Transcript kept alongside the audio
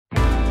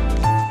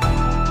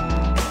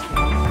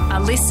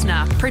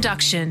listener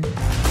production.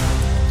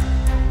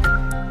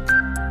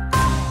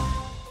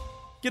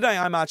 G'day,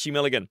 I'm Archie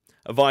Milligan.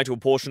 A vital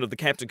portion of the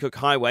Captain Cook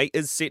Highway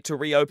is set to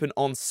reopen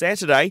on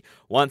Saturday,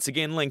 once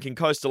again linking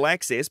coastal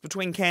access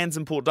between Cairns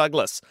and Port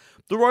Douglas.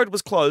 The road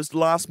was closed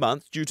last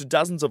month due to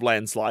dozens of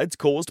landslides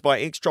caused by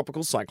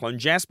ex-tropical cyclone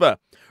Jasper.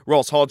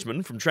 Ross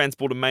Hodgman from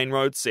Transport and Main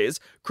Roads says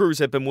crews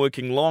have been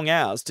working long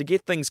hours to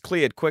get things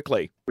cleared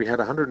quickly. We had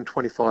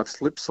 125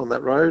 slips on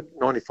that road.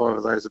 95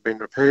 of those have been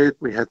repaired.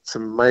 We had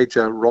some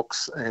major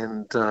rocks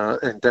and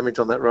damage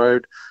on that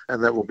road,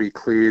 and that will be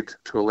cleared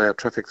to allow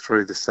traffic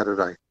through this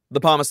Saturday. The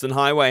Palmerston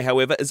Highway,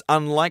 however, is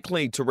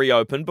unlikely to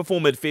reopen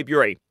before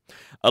mid-February.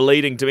 A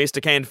leading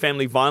domestic and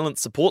family violence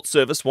support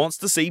service wants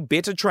to see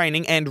better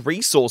training and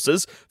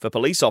resources for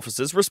police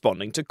officers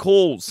responding to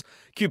calls.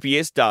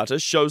 QPS data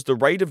shows the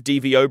rate of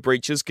DVO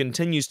breaches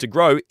continues to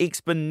grow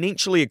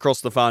exponentially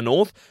across the far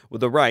north,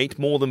 with a rate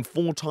more than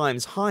 4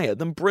 times higher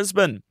than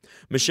Brisbane.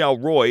 Michelle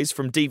Royce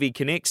from DV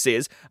Connect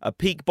says a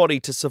peak body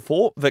to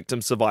support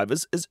victim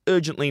survivors is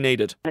urgently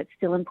needed. It's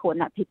still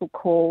important that people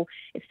call.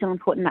 It's still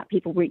important that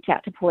people reach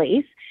out to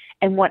police.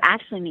 And what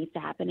actually needs to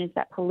happen is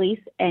that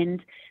police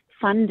and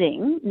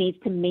funding needs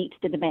to meet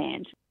the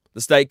demand. The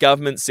state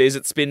government says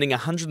it's spending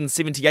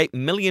 $178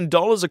 million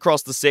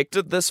across the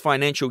sector this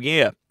financial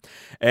year.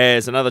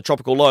 As another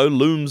tropical low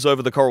looms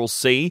over the Coral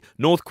Sea,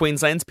 North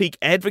Queensland's peak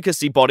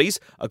advocacy bodies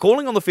are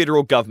calling on the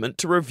federal government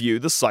to review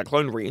the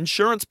cyclone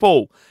reinsurance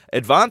pool.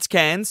 Advance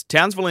Cairns,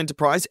 Townsville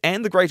Enterprise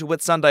and the Greater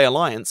Whitsunday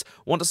Alliance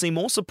want to see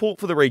more support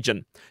for the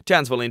region.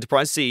 Townsville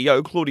Enterprise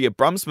CEO Claudia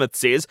Brumsmith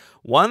says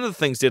one of the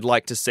things they'd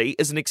like to see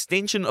is an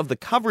extension of the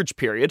coverage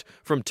period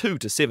from 2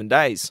 to 7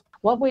 days.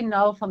 What we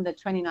know from the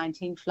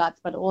 2019 floods,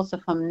 but also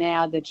from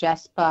now the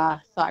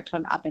Jasper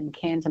cyclone up in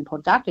Cairns and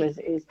Port Douglas,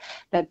 is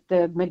that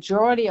the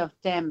majority of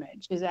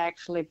damage is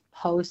actually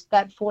post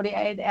that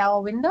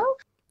 48-hour window.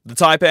 The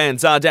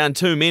Taipans are down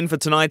 2 men for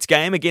tonight's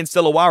game against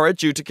Illawarra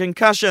due to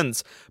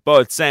concussions.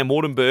 Both Sam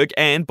Wardenberg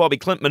and Bobby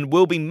Clintman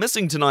will be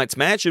missing tonight's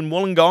match in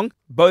Wollongong.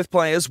 Both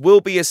players will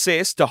be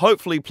assessed to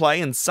hopefully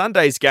play in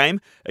Sunday's game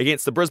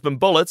against the Brisbane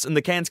Bullets in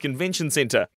the Cairns Convention Centre.